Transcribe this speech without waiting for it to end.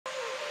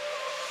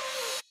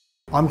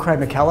I'm Craig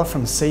McKellar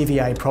from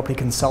CVA Property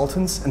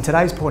Consultants, and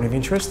today's point of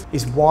interest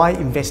is why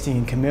investing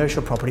in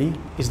commercial property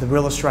is the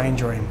real Australian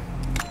dream.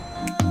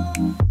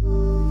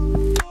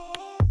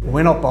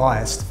 We're not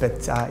biased,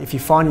 but if you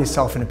find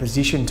yourself in a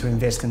position to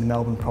invest in the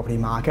Melbourne property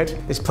market,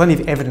 there's plenty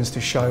of evidence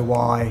to show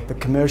why the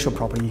commercial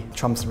property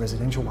trumps the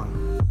residential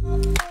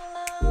one.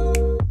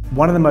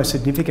 One of the most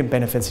significant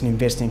benefits in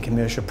investing in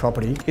commercial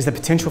property is the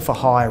potential for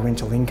higher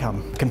rental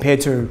income.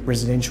 Compared to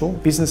residential,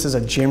 businesses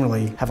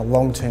generally have a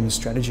long-term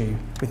strategy,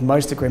 with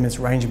most agreements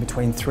ranging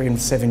between 3 and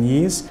 7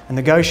 years, and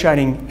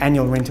negotiating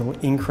annual rental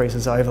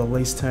increases over the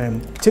lease term,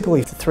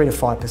 typically 3 to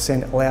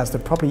 5%, allows the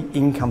property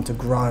income to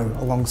grow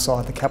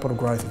alongside the capital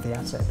growth of the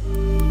asset.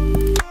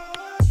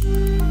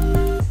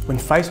 When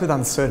faced with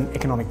uncertain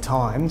economic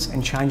times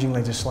and changing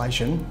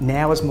legislation,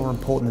 now is more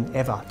important than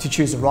ever to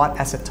choose the right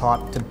asset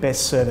type to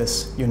best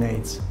service your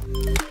needs.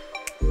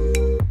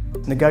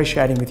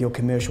 Negotiating with your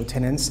commercial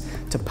tenants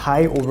to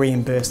pay or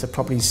reimburse the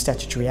property's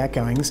statutory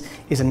outgoings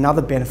is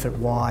another benefit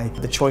why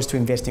the choice to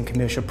invest in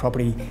commercial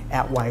property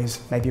outweighs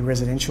maybe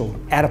residential.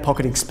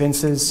 Out-of-pocket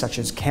expenses such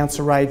as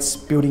council rates,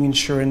 building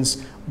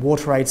insurance,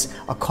 water rates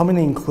are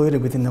commonly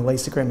included within the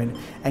lease agreement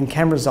and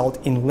can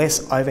result in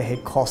less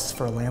overhead costs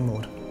for a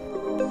landlord.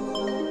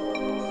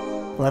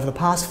 Well, over the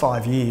past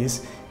 5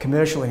 years,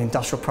 commercial and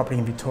industrial property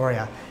in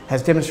Victoria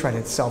has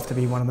demonstrated itself to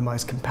be one of the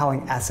most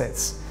compelling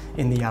assets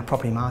in the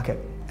property market.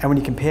 And when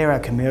you compare our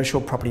commercial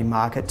property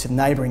market to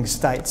neighbouring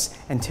states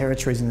and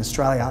territories in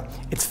Australia,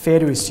 it's fair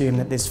to assume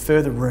that there's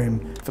further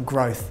room for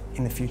growth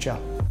in the future.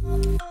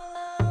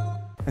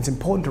 It's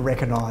important to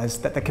recognise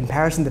that the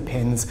comparison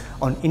depends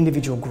on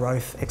individual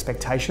growth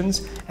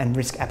expectations and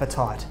risk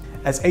appetite,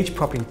 as each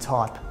property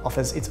type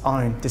offers its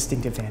own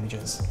distinct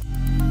advantages.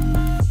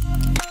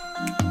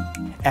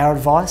 Our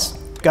advice?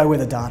 Go where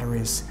the data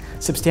is.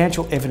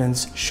 Substantial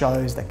evidence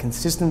shows that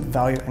consistent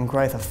value and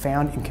growth are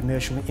found in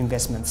commercial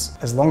investments,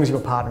 as long as you're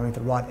partnering with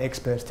the right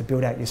experts to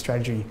build out your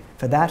strategy.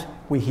 For that,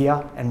 we're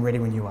here and ready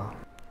when you are.